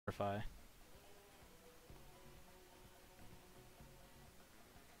Wi-Fi.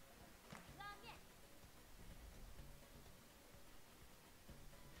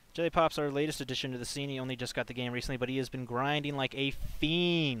 Jelly Pop's our latest addition to the scene. He only just got the game recently, but he has been grinding like a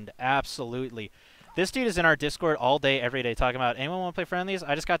fiend. Absolutely. This dude is in our Discord all day, every day, talking about, anyone want to play friendlies?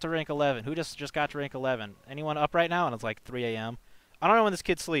 I just got to rank 11. Who just got to rank 11? Anyone up right now? And it's like 3 a.m. I don't know when this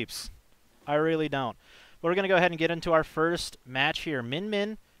kid sleeps. I really don't. But we're going to go ahead and get into our first match here. Min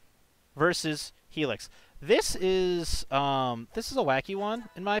Min versus Helix. This is a wacky one,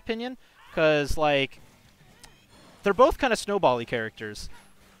 in my opinion, because, like, they're both kind of snowball-y characters.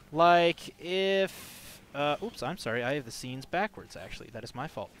 Like, if... oops, I'm sorry. I have the scenes backwards, actually. That is my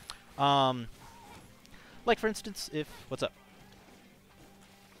fault. Like, for instance, if... What's up?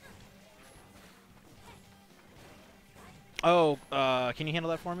 Oh, can you handle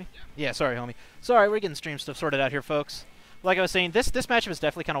that for me? Yeah, sorry, homie. Sorry, we're getting stream stuff sorted out here, folks. Like I was saying, this matchup is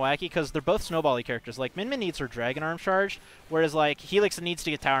definitely kind of wacky because they're both snowball-y characters. Like, Min Min needs her Dragon Arm charged, whereas, like, Helix needs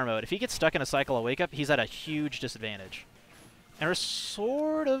to get Tower Mode. If he gets stuck in a cycle of Wake Up, he's at a huge disadvantage. And we're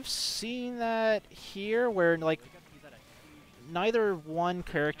sort of seeing that here, where, like, neither one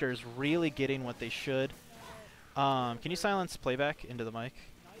character is really getting what they should. Can you silence playback into the mic?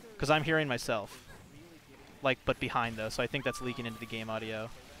 Because I'm hearing myself. Like, but behind, though, so I think that's leaking into the game audio.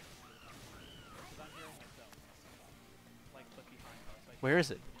 Where is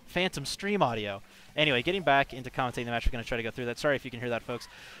it? Phantom stream audio. Anyway, getting back into commentating the match, we're going to try to go through that. Sorry if you can hear that, folks.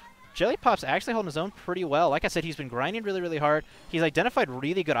 Jelly Pop's actually holding his own pretty well. Like I said, he's been grinding really, really hard. He's identified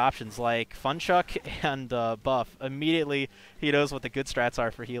really good options like Funchuck and Buff. Immediately, he knows what the good strats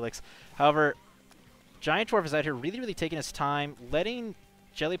are for Helix. However, Giant Dwarf is out here really, really taking his time, letting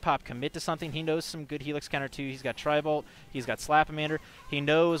Jelly Pop commit to something. He knows some good Helix counter too. He's got Tribolt. He's got Slap-O-Mander. He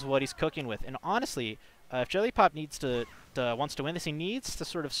knows what he's cooking with. And honestly, if Jelly Pop wants to win this, he needs to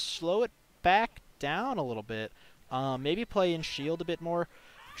sort of slow it back down a little bit. Maybe play in shield a bit more.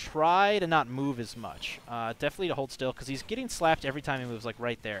 Try to not move as much. Definitely to hold still, because he's getting slapped every time he moves, like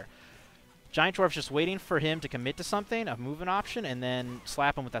right there. Giant Dwarf's just waiting for him to commit to something, a movement option, and then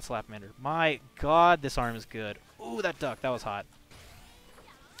slap him with that Slap-O-Mander. My god, this arm is good. Ooh, that duck. That was hot.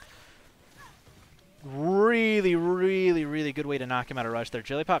 Really, really, really good way to knock him out of rush there.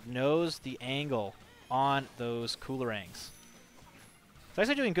 Jelly Pop knows the angle on those Coolerangs. He's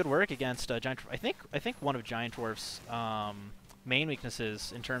actually doing good work against Giant Dwarf. I think one of Giant Dwarf's main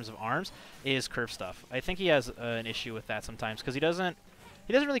weaknesses in terms of arms is curve stuff. I think he has an issue with that sometimes because he doesn't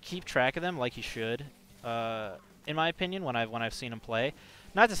really keep track of them like he should, in my opinion, when I've seen him play.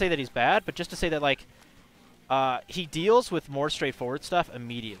 Not to say that he's bad, but just to say that, like, he deals with more straightforward stuff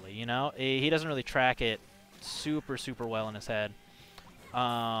immediately, you know? He doesn't really track it super, super well in his head.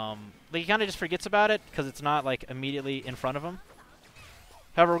 Like, he kind of just forgets about it because it's not, like, immediately in front of him.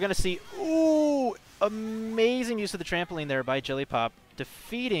 However, we're going to see, ooh, amazing use of the trampoline there by Jelly Pop,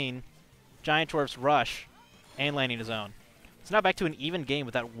 defeating Giant Dwarf's rush and landing his own. So now back to an even game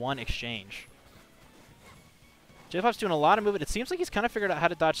with that one exchange. Jelly Pop's doing a lot of movement. It seems like he's kind of figured out how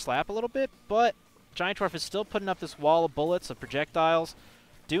to dodge slap a little bit, but Giant Dwarf is still putting up this wall of bullets, of projectiles,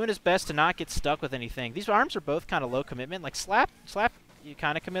 doing his best to not get stuck with anything. These arms are both kind of low commitment. Like slap, you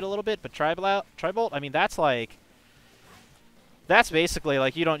kind of commit a little bit, but Tribolt, I mean, that's like, that's basically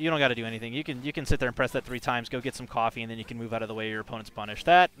like you don't got to do anything. You can sit there and press that 3 times, go get some coffee, and then you can move out of the way your opponent's punished.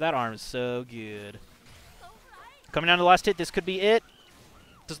 That arm is so good. Coming down to the last hit, this could be it.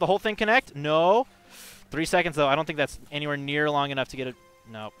 Does the whole thing connect? No. 3 seconds though. I don't think that's anywhere near long enough to get it.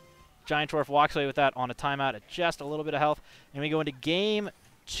 No. Giant Dwarf walks away with that on a timeout at just a little bit of health, and we go into game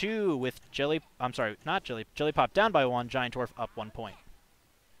 2 with Jelly Pop down by 1, Giant Dwarf up 1 point.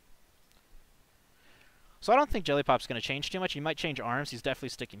 So I don't think Jelly Pop's going to change too much. He might change arms. He's definitely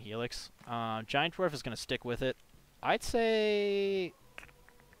sticking Helix. Giant Dwarf is going to stick with it. I'd say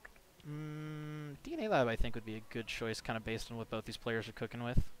DNA Lab, I think, would be a good choice, kind of based on what both these players are cooking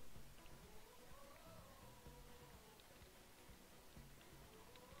with.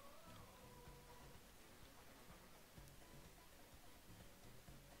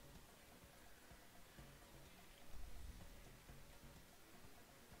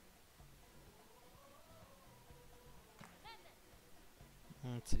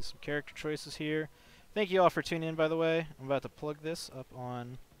 Let's see some character choices here. Thank you all for tuning in, by the way. I'm about to plug this up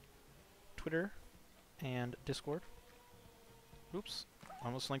on Twitter and Discord. Oops.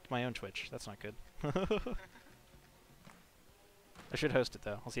 Almost linked my own Twitch. That's not good. I should host it,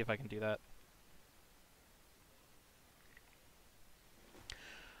 though. I'll see if I can do that.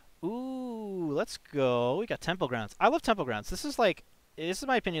 Ooh, let's go. We got Temple Grounds. I love Temple Grounds. This is like, this in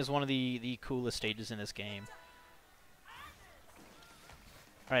my opinion is one of the coolest stages in this game.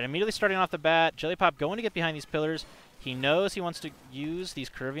 All right, immediately starting off the bat, Jellypop going to get behind these pillars. He knows he wants to use these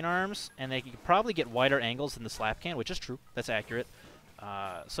curving arms, and they can probably get wider angles than the slap can, which is true. That's accurate.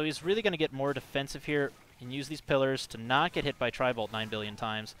 So he's really going to get more defensive here and use these pillars to not get hit by Tri-Bolt 9 billion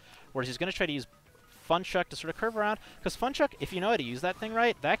times, whereas he's going to try to use Fun Chuck to sort of curve around, because Fun Chuck, if you know how to use that thing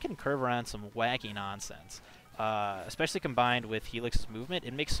right, that can curve around some wacky nonsense. Especially combined with Helix's movement,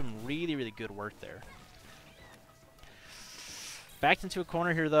 it makes some really, really good work there. Backed into a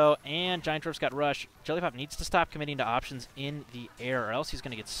corner here, though, and Giant Dwarf's got Rush. Jellypop needs to stop committing to options in the air, or else he's going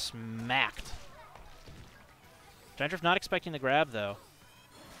to get smacked. Giant Dwarf not expecting the grab, though.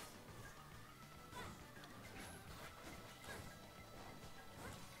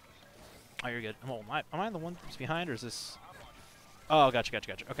 Oh, you're good. Oh, am I the one who's behind, or is this... Oh, gotcha.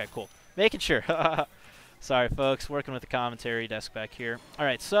 Okay, cool. Making sure. Sorry, folks. Working with the commentary desk back here. All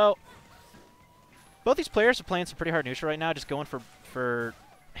right, so... Both these players are playing some pretty hard neutral right now, just going for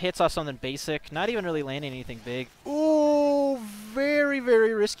hits off something basic, not even really landing anything big. Ooh, very,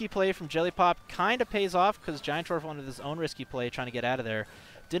 very risky play from Jellypop. Kind of pays off because Giant Dwarf wanted his own risky play trying to get out of there.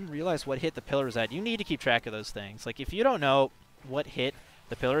 Didn't realize what hit the pillar was at. You need to keep track of those things. Like, if you don't know what hit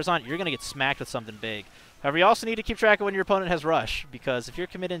the pillar is on, you're going to get smacked with something big. However, you also need to keep track of when your opponent has Rush, because if you're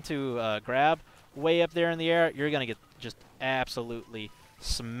committing to grab way up there in the air, you're going to get just absolutely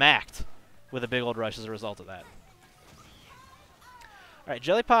smacked with a big old Rush as a result of that. All right,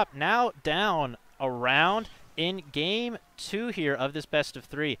 Jellypop now down a round in Game 2 here of this best of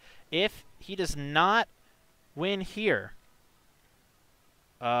 3. If he does not win here,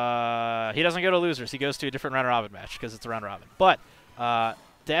 he doesn't go to losers. He goes to a different round-robin match because it's a round-robin. But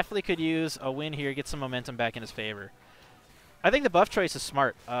definitely could use a win here, get some momentum back in his favor. I think the buff choice is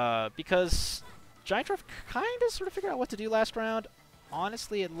smart because Giant Dwarf kind of sort of figured out what to do last round.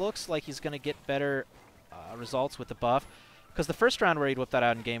 Honestly, it looks like he's going to get better results with the buff. Because the first round where he'd whipped that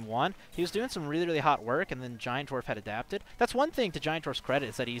out in Game 1, he was doing some really, really hot work, and then Giant Dwarf had adapted. That's one thing to Giant Dwarf's credit,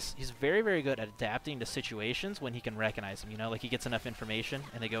 is that he's very, very good at adapting to situations when he can recognize them. You know, like he gets enough information,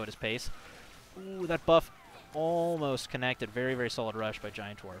 and they go at his pace. Ooh, that buff almost connected. Very, very solid rush by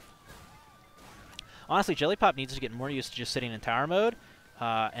Giant Dwarf. Honestly, Jellypop needs to get more used to just sitting in tower mode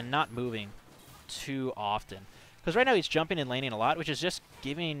and not moving too often. Because right now he's jumping and laning a lot, which is just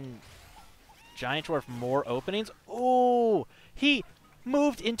giving Giant Dwarf more openings. Oh, he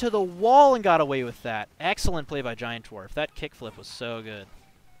moved into the wall and got away with that. Excellent play by Giant Dwarf. That kickflip was so good.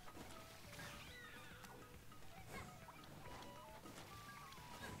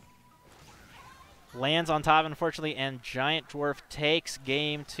 Lands on top, unfortunately, and Giant Dwarf takes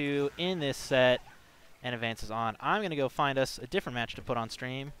Game 2 in this set and advances on. I'm going to go find us a different match to put on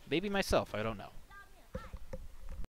stream. Maybe myself. I don't know.